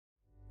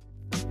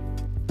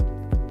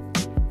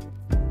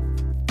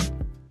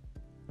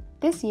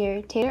This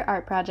year, Tatar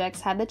Art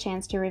Projects had the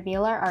chance to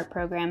reveal our art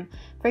program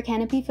for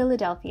Canopy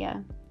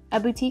Philadelphia, a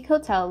boutique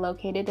hotel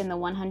located in the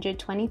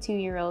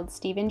 122-year-old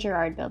Stephen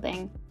Gerrard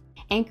building,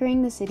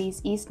 anchoring the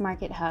city's East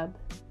Market hub.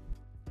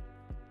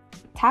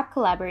 TAP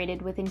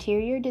collaborated with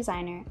interior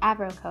designer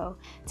Avroco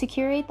to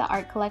curate the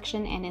art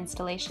collection and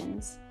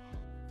installations.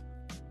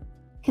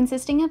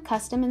 Consisting of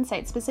custom and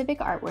site-specific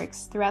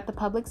artworks throughout the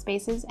public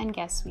spaces and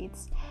guest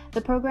suites,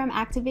 the program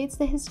activates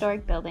the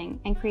historic building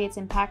and creates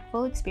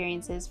impactful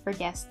experiences for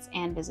guests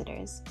and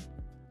visitors.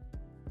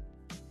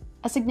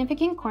 A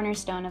significant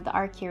cornerstone of the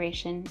art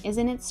curation is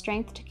in its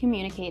strength to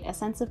communicate a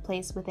sense of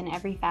place within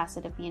every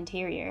facet of the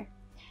interior.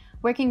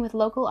 Working with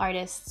local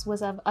artists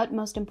was of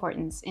utmost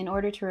importance in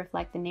order to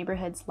reflect the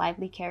neighborhood's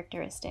lively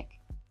characteristic.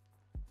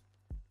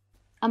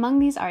 Among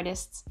these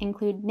artists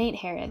include Nate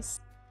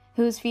Harris,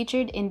 who is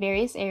featured in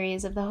various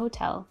areas of the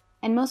hotel,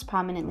 and most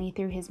prominently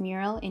through his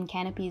mural in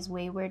Canopy's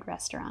Wayward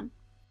restaurant.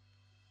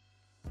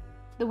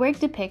 The work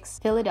depicts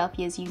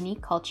Philadelphia's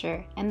unique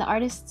culture and the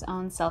artist's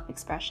own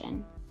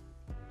self-expression.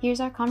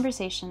 Here's our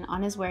conversation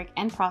on his work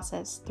and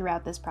process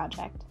throughout this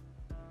project.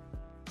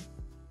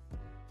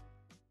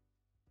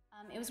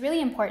 It was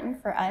really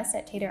important for us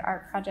at Tatar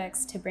Art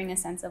Projects to bring a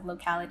sense of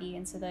locality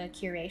into the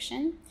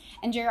curation,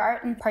 and your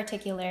art in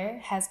particular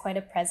has quite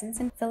a presence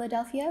in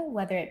Philadelphia,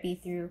 whether it be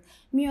through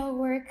mural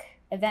work,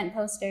 event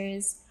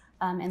posters,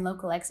 and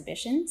local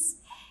exhibitions.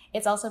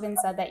 It's also been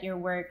said that your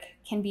work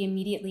can be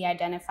immediately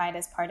identified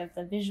as part of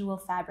the visual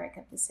fabric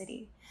of the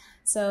city.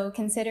 So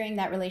considering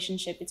that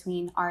relationship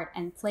between art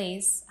and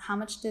place, how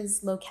much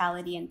does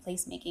locality and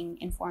placemaking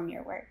inform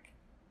your work?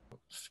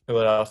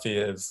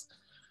 Philadelphia is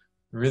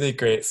really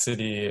great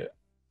city.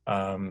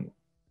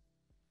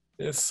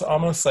 It's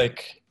almost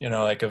like,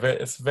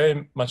 it's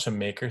very much a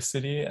maker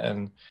city,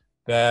 and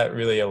that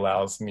really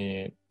allows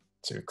me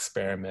to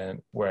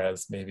experiment,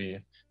 whereas maybe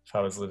if I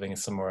was living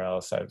somewhere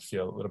else, I'd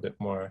feel a little bit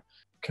more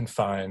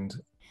confined.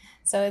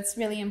 So it's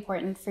really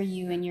important for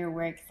you in your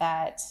work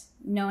that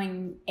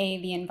knowing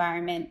the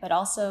environment, but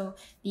also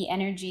the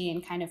energy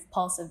and kind of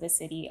pulse of the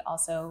city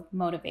also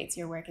motivates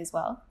your work as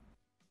well.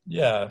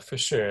 Yeah, for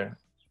sure.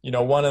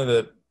 One of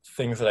the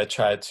things that I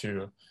try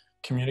to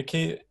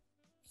communicate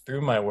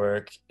through my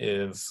work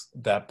is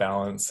that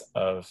balance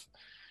of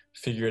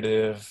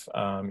figurative,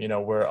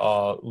 we're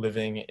all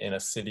living in a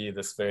city,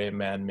 this very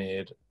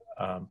man-made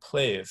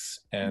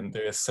place, and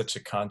there is such a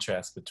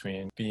contrast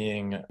between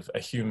being a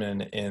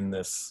human in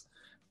this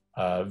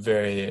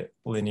very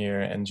linear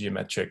and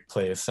geometric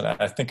place. And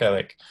I think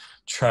I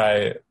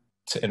try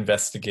to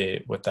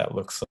investigate what that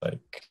looks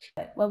like.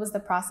 What was the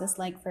process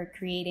like for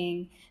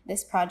creating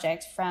this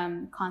project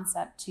from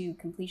concept to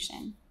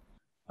completion?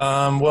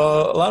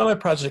 Well, a lot of my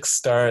projects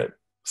start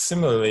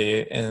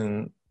similarly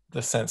in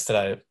the sense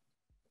that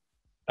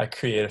I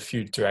create a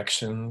few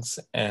directions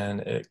and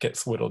it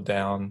gets whittled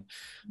down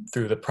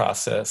through the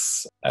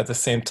process. At the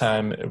same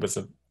time, it was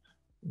a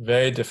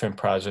very different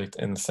project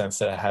in the sense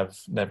that I have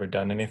never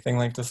done anything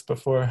like this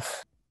before.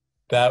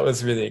 That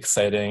was really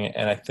exciting,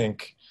 and I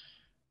think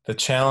the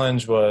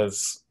challenge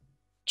was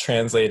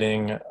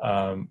translating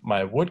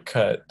my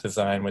woodcut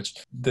design, which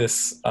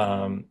this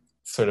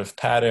sort of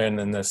pattern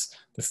and this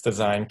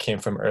design came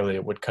from early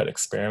woodcut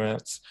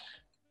experiments.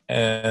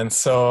 And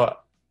so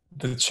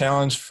the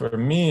challenge for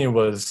me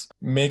was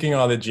making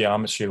all the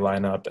geometry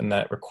line up, and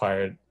that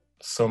required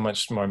so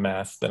much more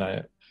math than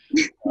I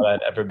thought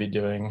I'd ever be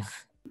doing.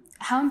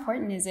 How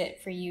important is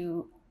it for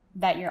you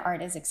that your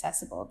art is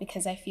accessible?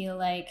 Because I feel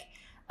like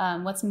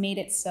what's made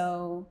it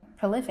so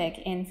prolific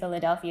in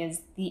Philadelphia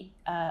is the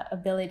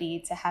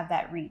ability to have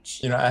that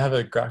reach. I have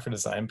a graphic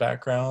design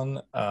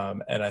background,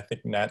 and I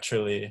think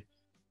naturally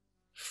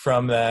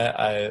from that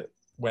I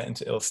went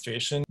into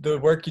illustration. The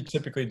work you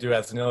typically do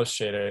as an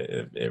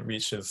illustrator, it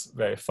reaches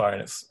very far,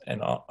 and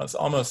it's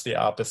almost the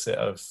opposite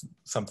of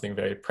something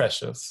very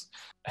precious.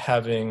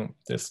 Having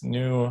this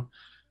new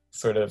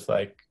sort of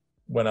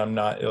when I'm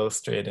not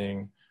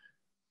illustrating,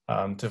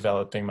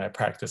 developing my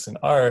practice in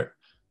art,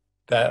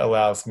 that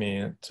allows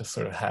me to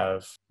sort of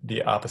have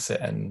the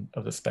opposite end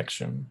of the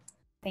spectrum.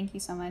 Thank you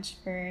so much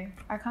for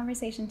our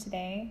conversation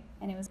today,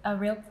 and it was a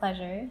real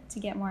pleasure to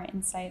get more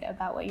insight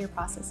about what your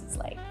process is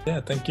like.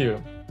 Yeah, thank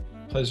you.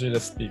 Pleasure to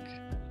speak.